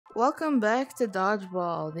Welcome back to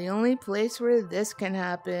Dodgeball, the only place where this can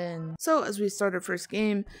happen. So, as we start our first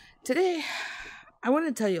game, today I want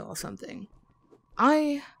to tell you all something.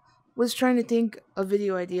 I was trying to think of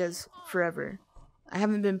video ideas forever. I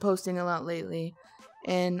haven't been posting a lot lately,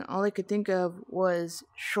 and all I could think of was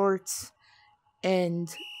shorts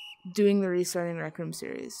and doing the Restarting Rec Room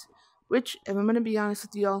series. Which, if I'm going to be honest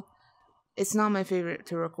with y'all, it's not my favorite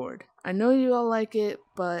to record. I know you all like it,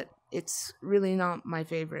 but it's really not my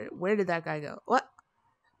favorite. Where did that guy go? What?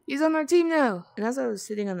 He's on our team now! And as I was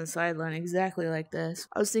sitting on the sideline exactly like this,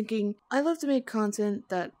 I was thinking, I love to make content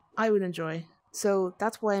that I would enjoy. So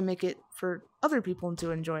that's why I make it for other people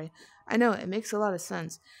to enjoy. I know, it makes a lot of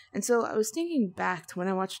sense. And so I was thinking back to when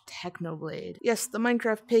I watched Technoblade. Yes, the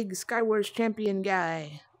Minecraft Pig Skywars champion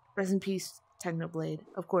guy. Rest in peace, Technoblade,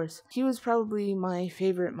 of course. He was probably my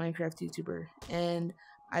favorite Minecraft YouTuber, and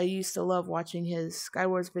I used to love watching his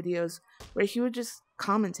Skywars videos where he would just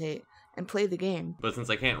commentate and play the game. But since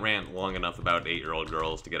I can't rant long enough about 8-year-old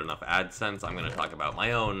girls to get enough AdSense, I'm going to talk about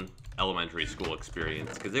my own elementary school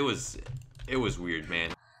experience, because it was weird,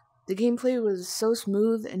 man. The gameplay was so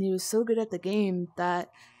smooth and he was so good at the game that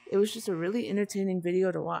it was just a really entertaining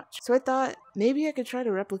video to watch. So I thought maybe I could try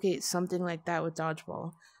to replicate something like that with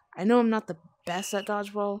Dodgeball. I know I'm not the best at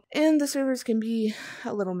Dodgeball, and the servers can be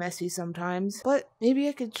a little messy sometimes, but maybe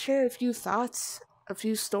I could share a few thoughts, a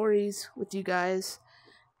few stories with you guys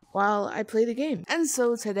while I play the game. And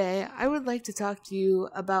so today, I would like to talk to you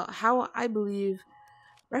about how I believe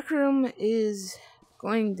Rec Room is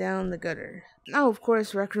going down the gutter. Now, of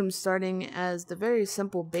course, Rec Room's starting as the very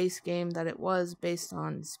simple base game that it was based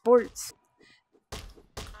on sports.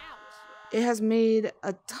 It has made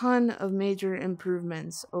a ton of major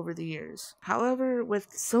improvements over the years. However, with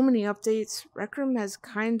so many updates, Rec Room has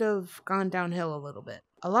kind of gone downhill a little bit.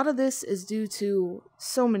 A lot of this is due to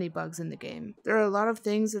so many bugs in the game. There are a lot of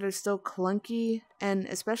things that are still clunky, and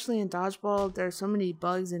especially in Dodgeball, there are so many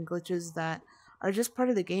bugs and glitches that are just part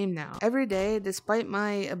of the game now. Every day, despite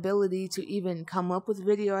my ability to even come up with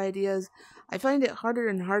video ideas, I find it harder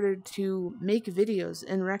and harder to make videos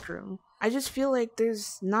in Rec Room. I just feel like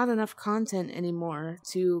there's not enough content anymore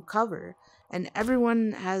to cover, and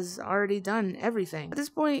everyone has already done everything. At this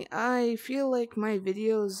point, I feel like my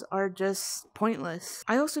videos are just pointless.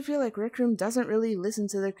 I also feel like Rec Room doesn't really listen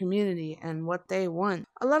to their community and what they want.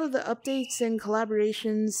 A lot of the updates and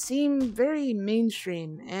collaborations seem very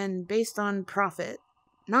mainstream and based on profit,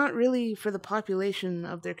 not really for the population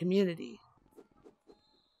of their community.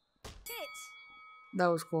 That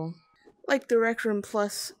was cool. Like the Rec Room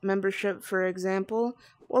Plus membership, for example,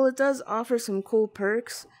 while it does offer some cool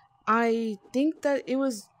perks, I think that it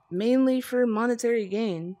was mainly for monetary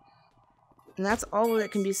gain, and that's all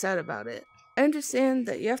that can be said about it. I understand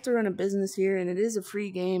that you have to run a business here and it is a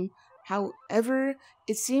free game, however,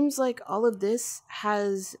 it seems like all of this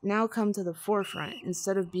has now come to the forefront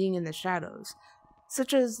instead of being in the shadows,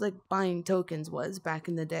 such as like buying tokens was back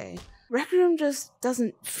in the day. Rec Room just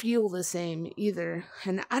doesn't feel the same either,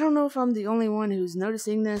 and I don't know if I'm the only one who's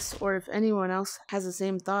noticing this or if anyone else has the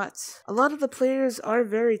same thoughts. A lot of the players are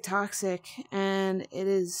very toxic, and it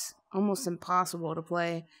is almost impossible to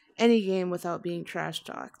play any game without being trash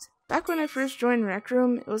talked. Back when I first joined Rec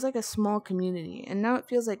Room, it was like a small community, and now it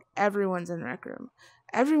feels like everyone's in Rec Room.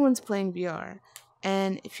 Everyone's playing VR,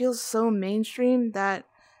 and it feels so mainstream that,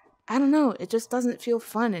 I don't know, it just doesn't feel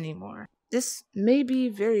fun anymore. This may be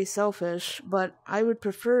very selfish, but I would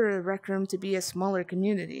prefer Rec Room to be a smaller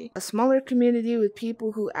community. A smaller community with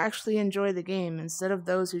people who actually enjoy the game instead of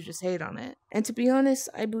those who just hate on it. And to be honest,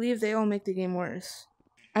 I believe they all make the game worse.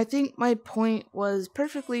 I think my point was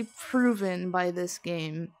perfectly proven by this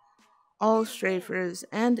game. All strafers,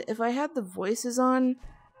 and if I had the voices on,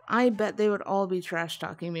 I bet they would all be trash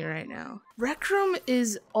talking me right now. Rec Room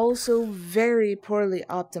is also very poorly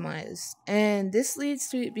optimized, and this leads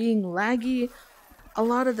to it being laggy a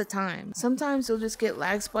lot of the time. Sometimes you'll just get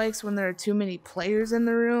lag spikes when there are too many players in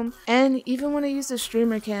the room, and even when I use the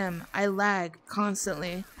streamer cam, I lag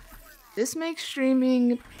constantly. This makes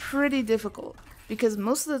streaming pretty difficult, because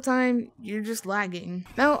most of the time, you're just lagging.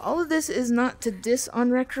 Now, all of this is not to diss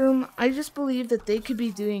on Rec Room, I just believe that they could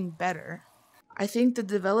be doing better. I think the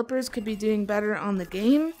developers could be doing better on the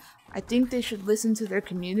game. I think they should listen to their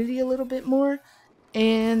community a little bit more.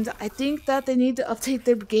 And I think that they need to update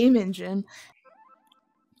their game engine.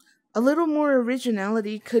 A little more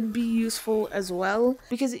originality could be useful as well,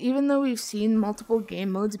 because even though we've seen multiple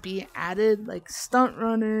game modes be added, like Stunt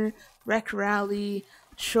Runner, Rec Rally,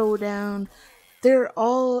 Showdown, they're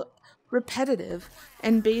all repetitive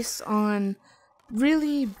and based on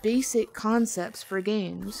really basic concepts for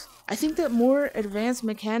games. I think that more advanced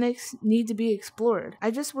mechanics need to be explored.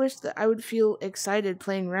 I just wish that I would feel excited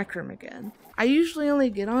playing Rec Room again. I usually only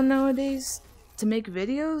get on nowadays to make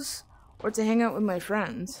videos or to hang out with my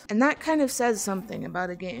friends, and that kind of says something about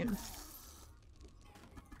a game.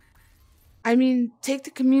 I mean, take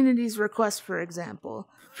the community's request for example.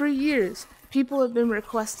 For years, people have been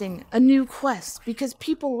requesting a new quest because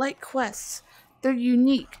people like quests. They're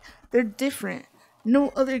unique, they're different. No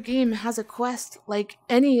other game has a quest like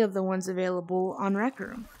any of the ones available on Rec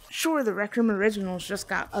Room. Sure, the Rec Room Originals just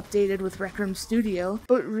got updated with Rec Room Studio,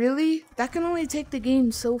 but really, that can only take the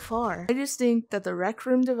game so far. I just think that the Rec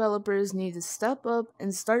Room developers need to step up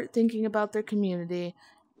and start thinking about their community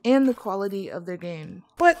and the quality of their game.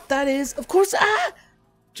 But that is, of course,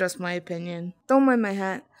 just my opinion. Don't mind my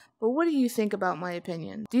hat. But what do you think about my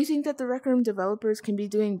opinion? Do you think that the Rec Room developers can be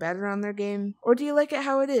doing better on their game? Or do you like it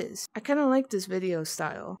how it is? I kinda like this video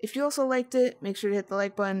style. If you also liked it, make sure to hit the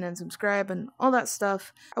like button and subscribe and all that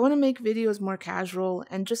stuff. I want to make videos more casual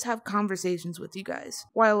and just have conversations with you guys.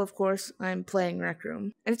 While of course, I'm playing Rec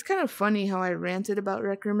Room. And it's kind of funny how I ranted about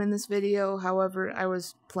Rec Room in this video, however I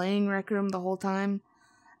was playing Rec Room the whole time.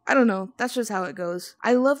 I don't know, that's just how it goes.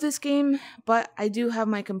 I love this game, but I do have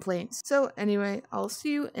my complaints. So anyway, I'll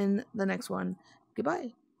see you in the next one.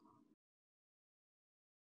 Goodbye.